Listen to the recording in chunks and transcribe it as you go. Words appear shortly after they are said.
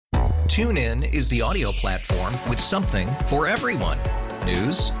TuneIn is the audio platform with something for everyone.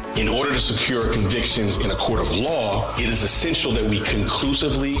 News. In order to secure convictions in a court of law, it is essential that we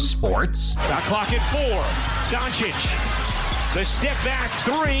conclusively. Sports. Shot clock at 4. Doncic. The step back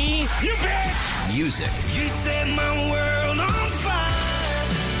 3. You bet. Music. You set my world on fire.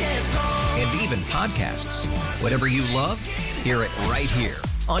 Yes, and even podcasts. Whatever you love, hear it right here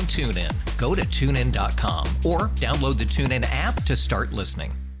on TuneIn. Go to TuneIn.com or download the TuneIn app to start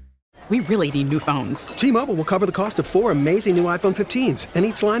listening. We really need new phones. T-Mobile will cover the cost of 4 amazing new iPhone 15s, and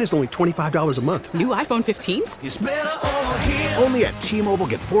each line is only $25 a month. New iPhone 15s? It's better over here. Only at T-Mobile,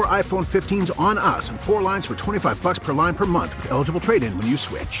 get 4 iPhone 15s on us and 4 lines for $25 per line per month with eligible trade-in when you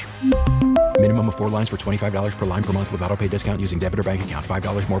switch. Minimum of 4 lines for $25 per line per month with autopay discount using debit or bank account.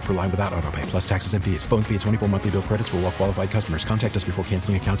 $5 more per line without autopay, plus taxes and fees. Phone fee at 24 monthly bill credits for well-qualified customers. Contact us before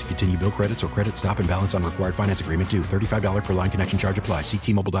canceling account to continue bill credits or credit stop and balance on required finance agreement due. $35 per line connection charge applies. See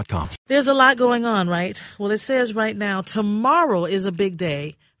T-Mobile.com. There's a lot going on, right? Well, it says right now, tomorrow is a big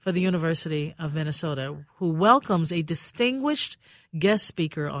day for the University of Minnesota, who welcomes a distinguished guest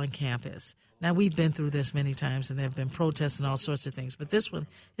speaker on campus. Now, we've been through this many times, and there have been protests and all sorts of things, but this one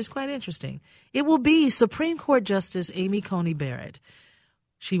is quite interesting. It will be Supreme Court Justice Amy Coney Barrett.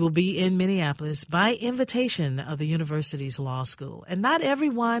 She will be in Minneapolis by invitation of the university's law school. And not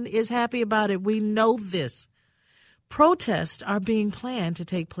everyone is happy about it. We know this. Protests are being planned to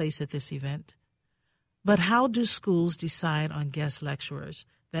take place at this event. But how do schools decide on guest lecturers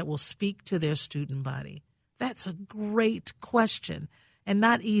that will speak to their student body? That's a great question and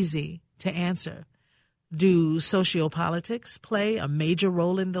not easy to answer. Do sociopolitics play a major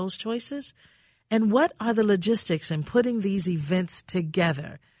role in those choices? And what are the logistics in putting these events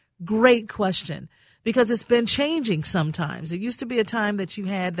together? Great question, because it's been changing sometimes. It used to be a time that you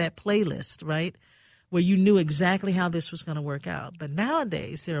had that playlist, right, where you knew exactly how this was going to work out. But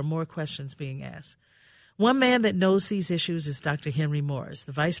nowadays, there are more questions being asked. One man that knows these issues is Dr. Henry Morris,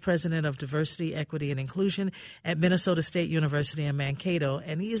 the Vice President of Diversity, Equity, and Inclusion at Minnesota State University-Mankato,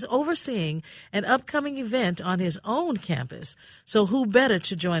 and he is overseeing an upcoming event on his own campus. So who better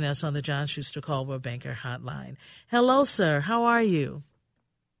to join us on the John Schuster Caldwell Banker Hotline? Hello, sir. How are you?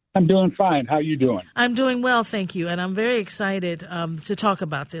 I'm doing fine. How are you doing? I'm doing well, thank you. And I'm very excited to talk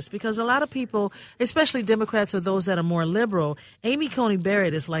about this because a lot of people, especially Democrats or those that are more liberal, Amy Coney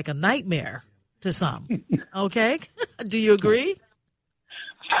Barrett is like a nightmare to some. Okay? Do you agree?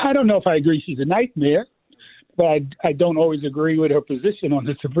 I don't know if I agree she's a nightmare, but I don't always agree with her position on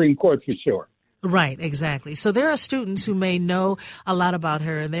the Supreme Court for sure. Right, exactly. So there are students who may know a lot about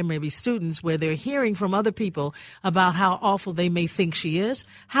her, and there may be students where they're hearing from other people about how awful they may think she is.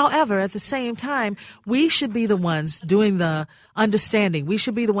 However, at the same time, we should be the ones doing the understanding. We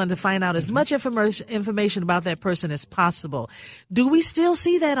should be the one to find out as much information about that person as possible. Do we still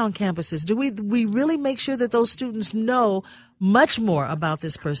see that on campuses? Do we really make sure that those students know much more about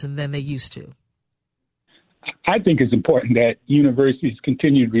this person than they used to? I think it's important that universities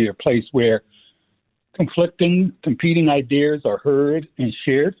continue to be a place where competing ideas are heard and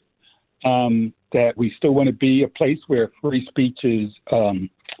shared, that we still want to be a place where free speech is,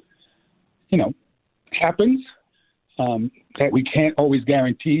 happens, that we can't always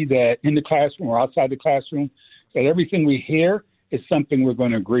guarantee that in the classroom or outside the classroom, that everything we hear is something we're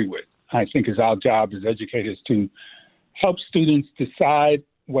going to agree with. I think it's our job as educators to help students decide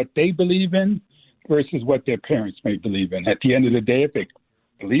what they believe in versus what their parents may believe in. At the end of the day, if they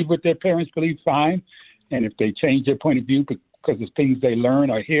believe what their parents believe, fine. And if they change their point of view because of things they learn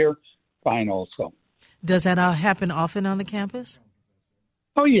or hear, fine also. Does that happen often on the campus?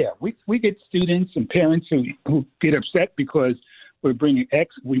 Oh, yeah. We get students and parents who get upset because we're bringing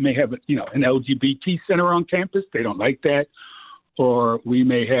X. We may have an LGBT center on campus. They don't like that. Or we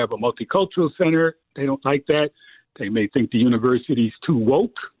may have a multicultural center. They don't like that. They may think the university's too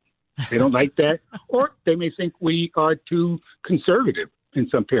woke. They don't like that. Or they may think we are too conservative. And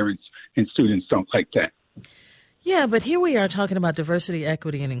some parents and students don't like that. Yeah, but here we are talking about diversity,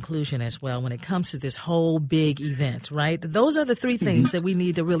 equity, and inclusion as well when it comes to this whole big event, right? Those are the three things that we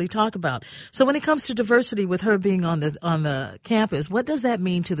need to really talk about. So when it comes to diversity, with her being on the campus, what does that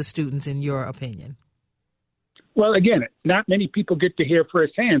mean to the students, in your opinion? Well, again, not many people get to hear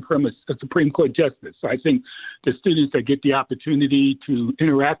firsthand from a Supreme Court justice. So I think the students that get the opportunity to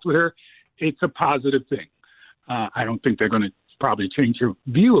interact with her, it's a positive thing. I don't think they're going to probably change your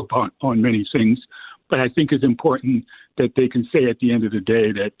view on many things, but I think it's important that they can say at the end of the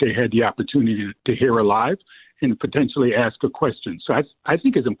day that they had the opportunity to hear her live and potentially ask a question. So I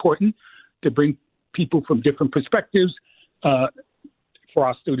think it's important to bring people from different perspectives for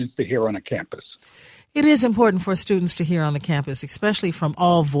our students to hear on a campus. It is important for students to hear on the campus, especially from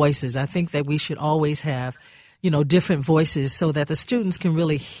all voices. I think that we should always have, different voices so that the students can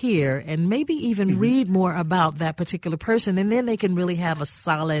really hear and maybe even read more about that particular person, and then they can really have a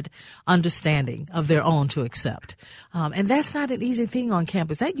solid understanding of their own to accept. And that's not an easy thing on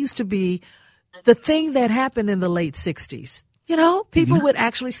campus. That used to be the thing that happened in the late 60s. People would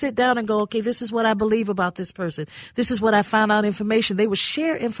actually sit down and go, okay, this is what I believe about this person. This is what I found out information. They would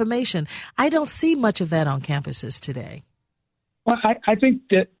share information. I don't see much of that on campuses today. Well, I think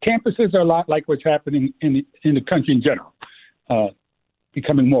that campuses are a lot like what's happening in the country in general,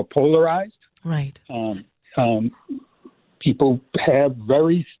 becoming more polarized. Right. People have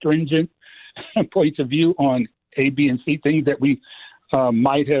very stringent points of view on A, B, and C, things that we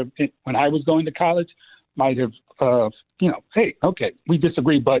might have, when I was going to college, might have, hey, okay, we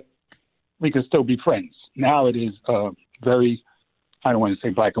disagree, but we can still be friends. Now it is very, I don't want to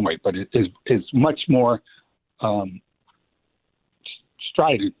say black and white, but it is much more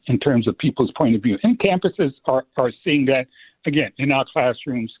strident in terms of people's point of view. And campuses are seeing that, again, in our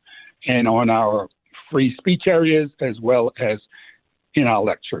classrooms and on our free speech areas as well as in our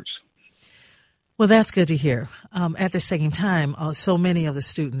lectures. Well, that's good to hear. At the same time, so many of the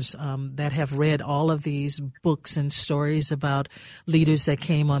students that have read all of these books and stories about leaders that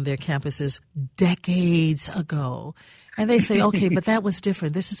came on their campuses decades ago, and they say, okay, but that was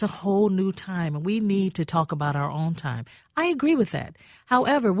different. This is a whole new time, and we need to talk about our own time. I agree with that.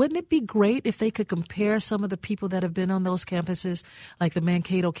 However, wouldn't it be great if they could compare some of the people that have been on those campuses, like the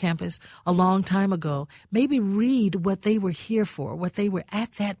Mankato campus, a long time ago, maybe read what they were here for, what they were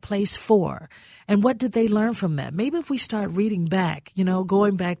at that place for, and what did they learn from that? Maybe if we start reading back,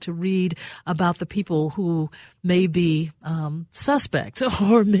 going back to read about the people who may be suspect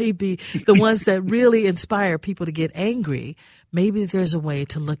or maybe the ones that really inspire people to get angry, maybe there's a way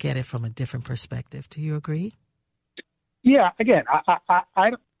to look at it from a different perspective. Do you agree? Yeah, again,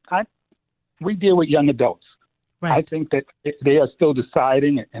 we deal with young adults. Right. I think that they are still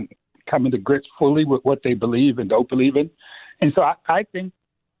deciding and coming to grips fully with what they believe and don't believe in. And so I think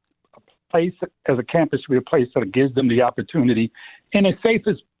a place as a campus should be a place that gives them the opportunity in as safe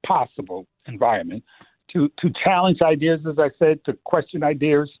as possible environment to challenge ideas, as I said, to question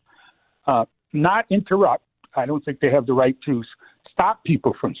ideas, not interrupt. I don't think they have the right to stop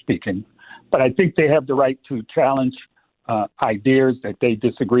people from speaking, but I think they have the right to challenge ideas that they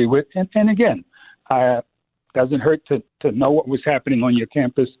disagree with. And again, doesn't hurt to know what was happening on your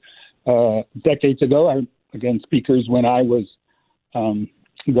campus decades ago. Speakers when I was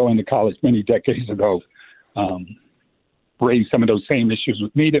going to college many decades ago raised some of those same issues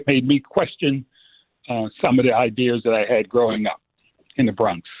with me that made me question some of the ideas that I had growing up in the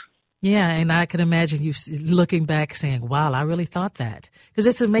Bronx. Yeah, and I can imagine you looking back saying, wow, I really thought that. Because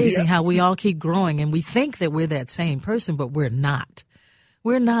it's amazing how we all keep growing and we think that we're that same person, but we're not.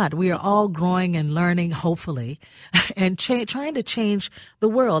 We're not. We are all growing and learning, hopefully, and trying to change the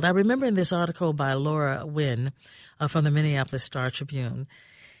world. I remember in this article by Laura Wynn from the Minneapolis Star-Tribune,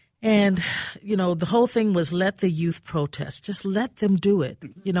 and, the whole thing was let the youth protest. Just let them do it.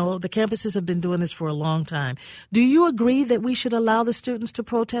 The campuses have been doing this for a long time. Do you agree that we should allow the students to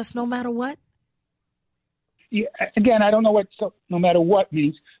protest no matter what? Yeah, again, I don't know what no matter what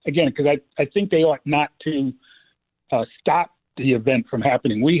means, again, because I think they ought not to stop the event from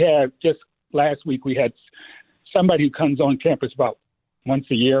happening. We had, just last week, we had somebody who comes on campus about once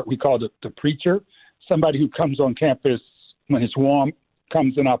a year. We call it the preacher, somebody who comes on campus when it's warm,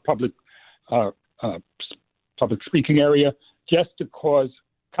 comes in our public speaking area just to cause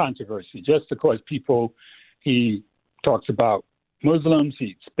controversy, just to cause people. He talks about Muslims.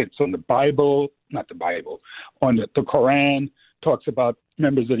 He spits on the Bible, not the Bible, on the Quran, talks about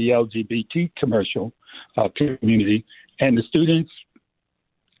members of the LGBT community. And the students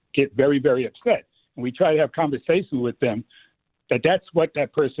get very, very upset. And we try to have conversations with them that's what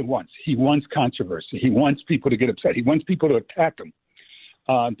that person wants. He wants controversy. He wants people to get upset. He wants people to attack him.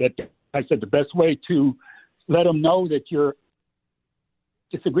 That I said the best way to let them know that you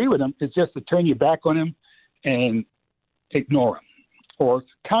disagree with him is just to turn your back on him and ignore him or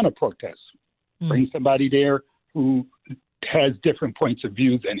counter-protest. Bring somebody there who has different points of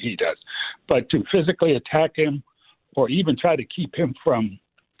view than he does. But to physically attack him or even try to keep him from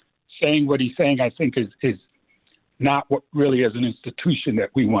saying what he's saying, I think is not what really as an institution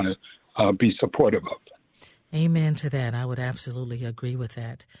that we want to be supportive of. Amen to that. I would absolutely agree with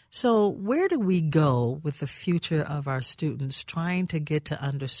that. So where do we go with the future of our students trying to get to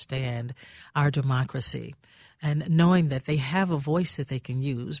understand our democracy and knowing that they have a voice that they can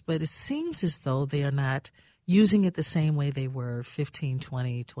use, but it seems as though they are not using it the same way they were 15,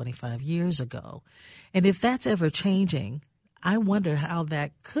 20, 25 years ago. And if that's ever changing, I wonder how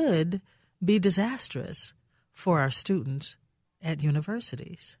that could be disastrous for our students at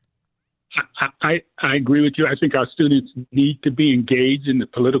universities. I agree with you. I think our students need to be engaged in the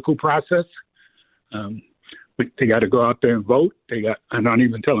political process. They got to go out there and vote. I don't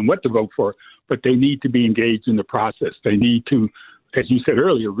even tell them what to vote for, but they need to be engaged in the process. They need to, as you said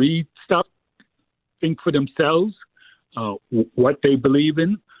earlier, read stuff, think for themselves, what they believe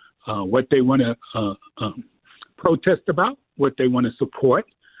in, what they want to protest about, what they want to support.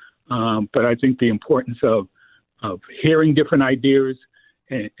 But I think the importance of hearing different ideas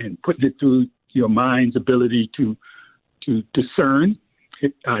and putting it through your mind's ability to discern,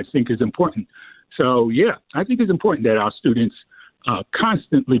 I think is important. So, yeah, I think it's important that our students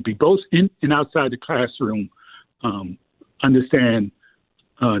constantly be both in and outside the classroom, understand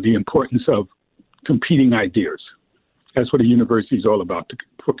the importance of competing ideas. That's what a university is all about,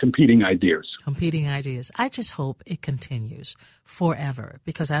 for competing ideas. Competing ideas. I just hope it continues forever,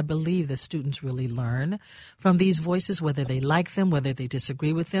 because I believe that students really learn from these voices, whether they like them, whether they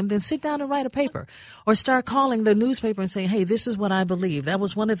disagree with them. Then sit down and write a paper, or start calling the newspaper and saying, hey, this is what I believe. That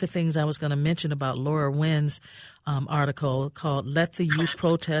was one of the things I was going to mention about Laura Wynn's article called Let the Youth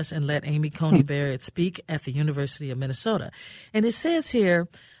Protest and Let Amy Coney Barrett Speak at the University of Minnesota. And it says here,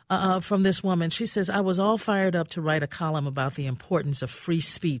 from this woman, she says, I was all fired up to write a column about the importance of free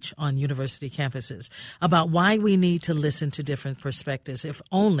speech on university campuses, about why we need to listen to different perspectives, if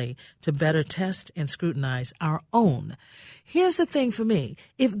only to better test and scrutinize our own. Here's the thing for me.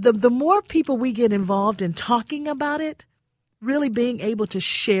 If the more people we get involved in talking about it, really being able to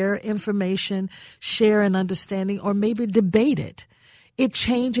share information, share an understanding, or maybe debate it, it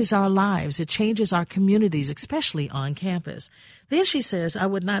changes our lives. It changes our communities, especially on campus. Then she says, I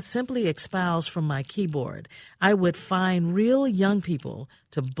would not simply espouse from my keyboard. I would find real young people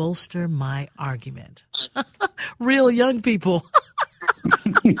to bolster my argument. Real young people.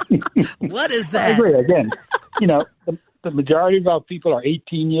 What is that? I agree. Again, the majority of our people are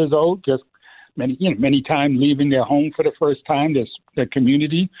 18 years old, just many times leaving their home for the first time, their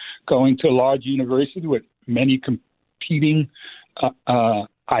community, going to a large university with many competing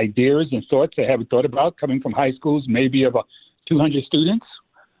ideas and thoughts they haven't thought about, coming from high schools, maybe of 200 students,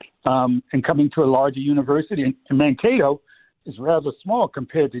 and coming to a larger university. And Mankato is rather small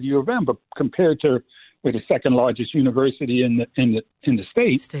compared to the U of M, but compared to we're the second largest university in the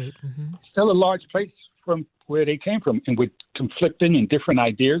state. Mm-hmm. Still a large place from where they came from, and with conflicting and different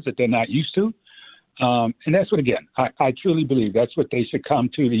ideas that they're not used to. And that's what, again, I truly believe that's what they should come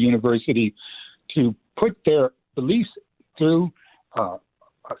to the university, to put their beliefs through a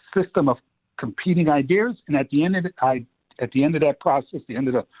system of competing ideas. And at the end of that process, the end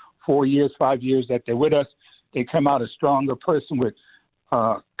of the 4 years, 5 years that they're with us, they come out a stronger person with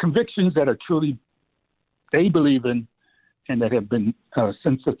convictions that are truly they believe in and that have been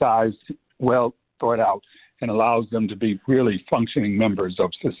synthesized, well thought out, and allows them to be really functioning members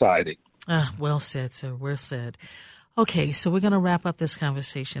of society. Well said, sir. Well said. Okay, so we're going to wrap up this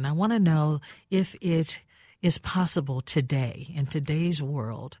conversation. I want to know if it is possible today, in today's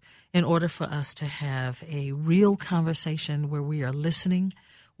world, in order for us to have a real conversation where we are listening,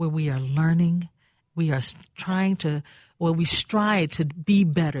 where we are learning, we are we strive to be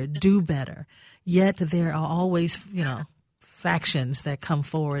better, do better, yet there are always, factions that come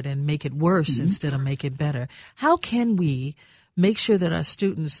forward and make it worse instead of make it better. How can we make sure that our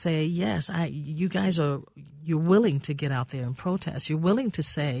students say, yes, you're willing to get out there and protest. You're willing to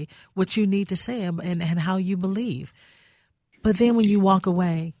say what you need to say and how you believe. But then when you walk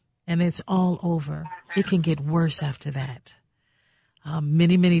away and it's all over, it can get worse after that.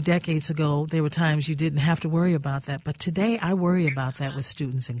 Many, many decades ago, there were times you didn't have to worry about that. But today I worry about that with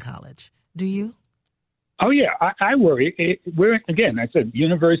students in college. Do you? Oh, yeah, I worry. Again, I said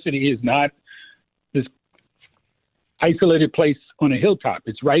university is not this isolated place on a hilltop.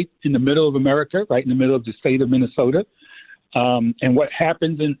 It's right in the middle of America, right in the middle of the state of Minnesota. And what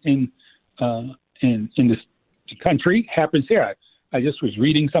happens in this country happens here. I just was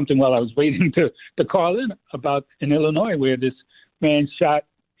reading something while I was waiting to call in about in Illinois, where this man shot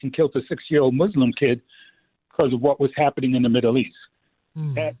and killed a 6-year-old Muslim kid because of what was happening in the Middle East.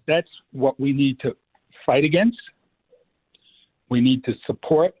 That's what we need to fight against. We need to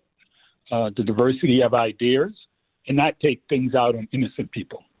support the diversity of ideas and not take things out on innocent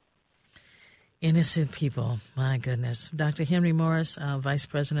people. Innocent people. My goodness. Dr. Henry Morris, Vice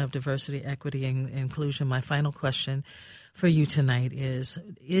President of Diversity, Equity, and Inclusion. My final question for you tonight is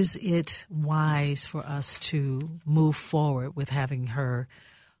it wise for us to move forward with having her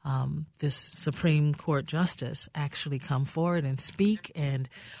this Supreme Court justice actually come forward and speak, and,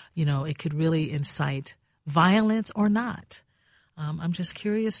 it could really incite violence or not. I'm just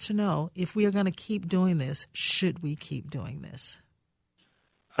curious to know, if we are going to keep doing this, should we keep doing this?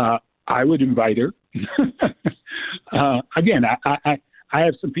 I would invite her. Again, I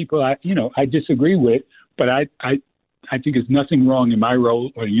have some people I disagree with, but I think there's nothing wrong in my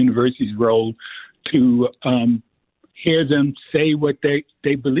role or the university's role to hear them say what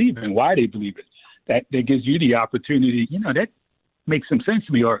they believe and why they believe it. That gives you the opportunity, that makes some sense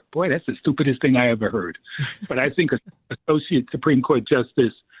to me, or, boy, that's the stupidest thing I ever heard. But I think an associate Supreme Court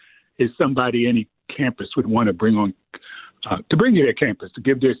justice is somebody any campus would want to bring on, to bring to their campus, to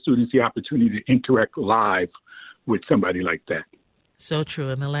give their students the opportunity to interact live with somebody like that. So true.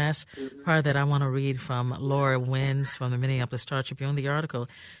 And the last part that I want to read from Laura Wins from the Minneapolis Star-Tribune, the article,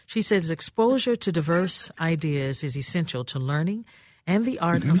 she says, exposure to diverse ideas is essential to learning and the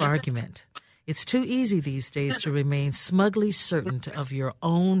art of argument. It's too easy these days to remain smugly certain of your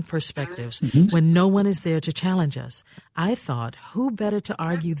own perspectives when no one is there to challenge us. I thought, who better to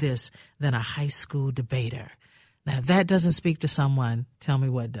argue this than a high school debater? Now, if that doesn't speak to someone, tell me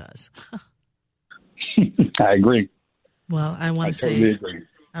what does. I agree. Well, I want to totally agree.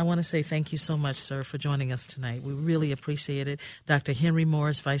 I want to say thank you so much, sir, for joining us tonight. We really appreciate it. Dr. Henry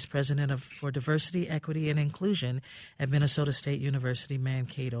Morris, Vice President for Diversity, Equity, and Inclusion at Minnesota State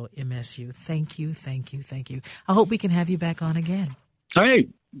University-Mankato, MSU. Thank you, thank you, thank you. I hope we can have you back on again. Hey,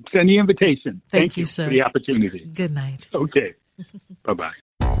 send the invitation. Thank you, sir, for the opportunity. Good night. Okay. Bye-bye.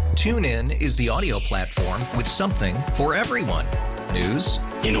 TuneIn is the audio platform with something for everyone. News.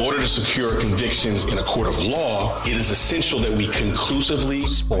 In order to secure convictions in a court of law, it is essential that we conclusively.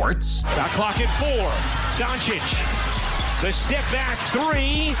 Sports. Shot clock at 4. Doncic. The step back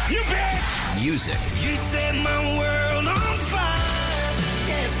 3. You bet. Music. You set my world on fire.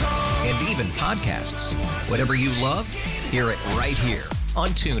 Yes, and even podcasts. Whatever you love, hear it right here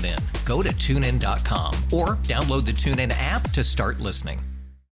on TuneIn. Go to TuneIn.com or download the TuneIn app to start listening.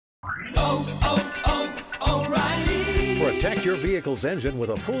 O'Reilly. Protect your vehicle's engine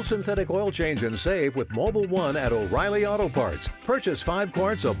with a full synthetic oil change and save with Mobile One at O'Reilly Auto Parts. Purchase 5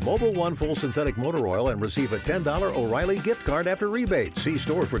 quarts of Mobile One full synthetic motor oil and receive a $10 O'Reilly gift card after rebate. See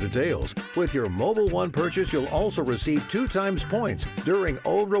store for details. With your Mobile One purchase, you'll also receive 2 times points during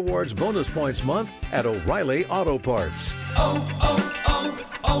O Rewards Bonus Points Month at O'Reilly Auto Parts.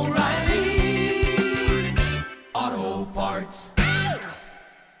 O'Reilly Auto Parts.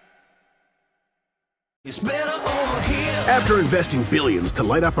 It's better over here. After investing billions to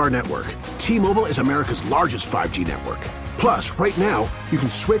light up our network, T-Mobile is America's largest 5G network. Plus, right now, you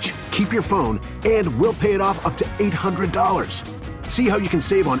can switch, keep your phone, and we'll pay it off up to $800. See how you can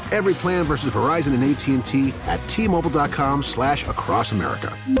save on every plan versus Verizon and AT&T at T-Mobile.com/across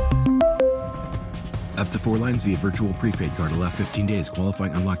America. Up to 4 lines via virtual prepaid card. Allow 15 days.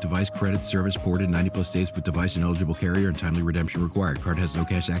 Qualifying unlocked device credit service ported 90+ days with device and eligible carrier and timely redemption required. Card has no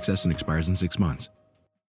cash access and expires in 6 months.